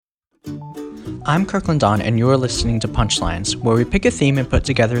I'm Kirkland Don, and you're listening to Punchlines, where we pick a theme and put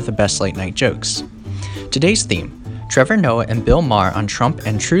together the best late-night jokes. Today's theme, Trevor Noah and Bill Maher on Trump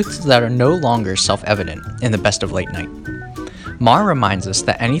and truths that are no longer self-evident in the best of late night. Maher reminds us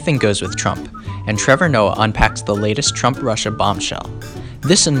that anything goes with Trump, and Trevor Noah unpacks the latest Trump-Russia bombshell.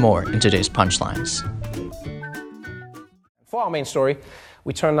 This and more in today's Punchlines. For our main story,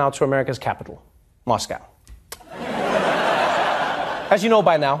 we turn now to America's capital, Moscow. As you know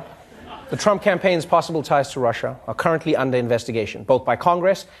by now, the Trump campaign's possible ties to Russia are currently under investigation, both by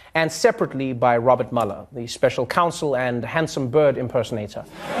Congress and separately by Robert Mueller, the special counsel and handsome bird impersonator.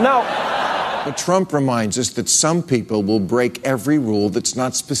 But Trump reminds us that some people will break every rule that's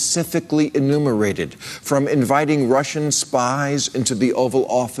not specifically enumerated, from inviting Russian spies into the Oval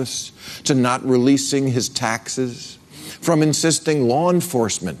Office to not releasing his taxes, from insisting law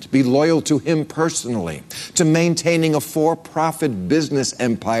enforcement be loyal to him personally, to maintaining a for-profit business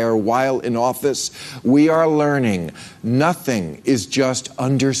empire while in office. We are learning nothing is just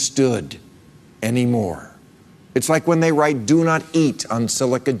understood anymore. It's like when they write "do not eat" on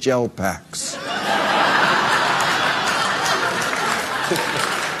silica gel packs.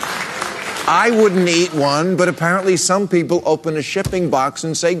 I wouldn't eat one, but apparently some people open a shipping box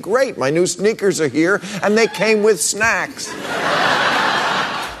and say, "Great, my new sneakers are here," and they came with snacks.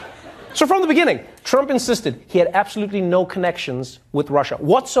 So from the beginning, Trump insisted he had absolutely no connections with Russia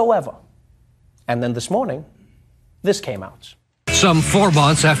whatsoever. And then this morning, this came out. Some 4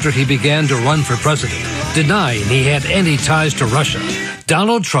 months after he began to run for president, denying he had any ties to Russia,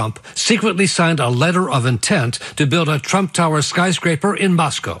 Donald Trump secretly signed a letter of intent to build a Trump Tower skyscraper in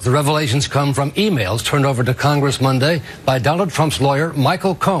Moscow. The revelations come from emails turned over to Congress Monday by Donald Trump's lawyer,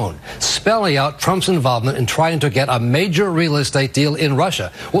 Michael Cohen, spelling out Trump's involvement in trying to get a major real estate deal in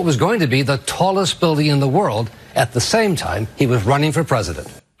Russia, what was going to be the tallest building in the world, at the same time he was running for president.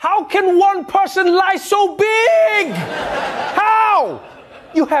 How can one person lie so big? How?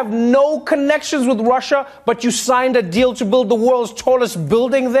 You have no connections with Russia, but you signed a deal to build the world's tallest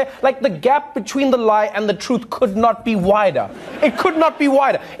building there? Like, the gap between the lie and the truth could not be wider. It could not be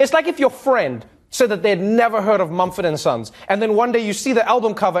wider. It's like if your friend said that they had never heard of Mumford & Sons, and then one day you see the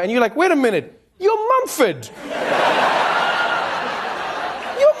album cover and you're like, wait a minute, you're Mumford.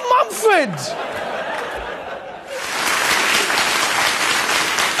 You're Mumford.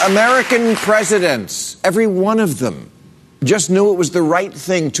 American presidents, every one of them, just knew it was the right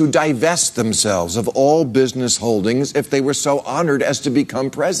thing to divest themselves of all business holdings if they were so honored as to become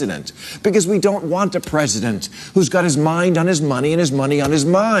president. Because we don't want a president who's got his mind on his money and his money on his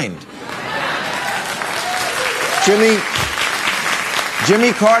mind.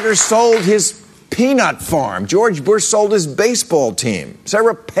 Jimmy Carter sold his peanut farm. George Bush sold his baseball team.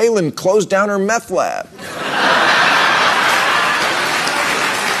 Sarah Palin closed down her meth lab.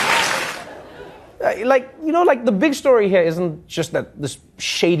 The big story here isn't just that this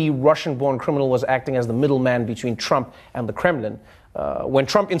shady Russian-born criminal was acting as the middleman between Trump and the Kremlin, when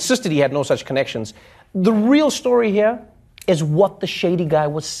Trump insisted he had no such connections. The real story here is what the shady guy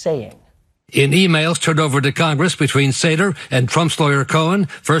was saying. In emails turned over to Congress between Sater and Trump's lawyer Cohen,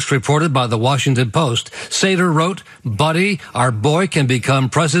 first reported by the Washington Post, Sater wrote, "Buddy, our boy can become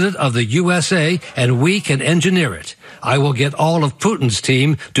president of the USA and we can engineer it. I will get all of Putin's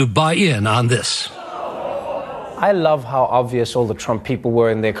team to buy in on this." I love how obvious all the Trump people were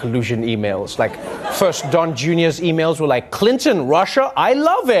in their collusion emails. Like, first Don Jr.'s emails were like, "Clinton, Russia, I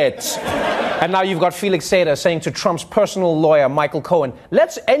love it." And now you've got Felix Sater saying to Trump's personal lawyer, Michael Cohen,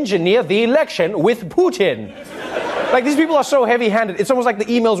 "Let's engineer the election with Putin." Like, these people are so heavy-handed, it's almost like the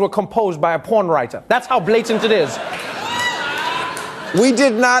emails were composed by a porn writer. That's how blatant it is. We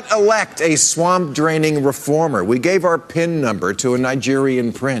did not elect a swamp-draining reformer. We gave our PIN number to a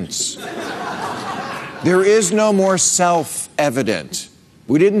Nigerian prince. There is no more self-evident.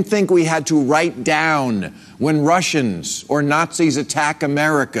 We didn't think we had to write down when Russians or Nazis attack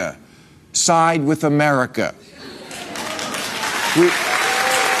America. Side with America.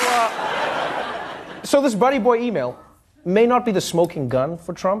 So this buddy boy email may not be the smoking gun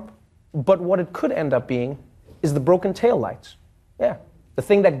for Trump, but what it could end up being is the broken taillights. Yeah, the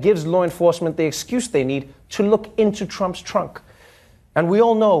thing that gives law enforcement the excuse they need to look into Trump's trunk. And we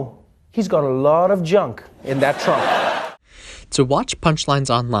all know he's got a lot of junk in that trunk. To watch Punchlines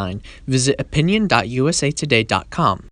online, visit opinion.usatoday.com.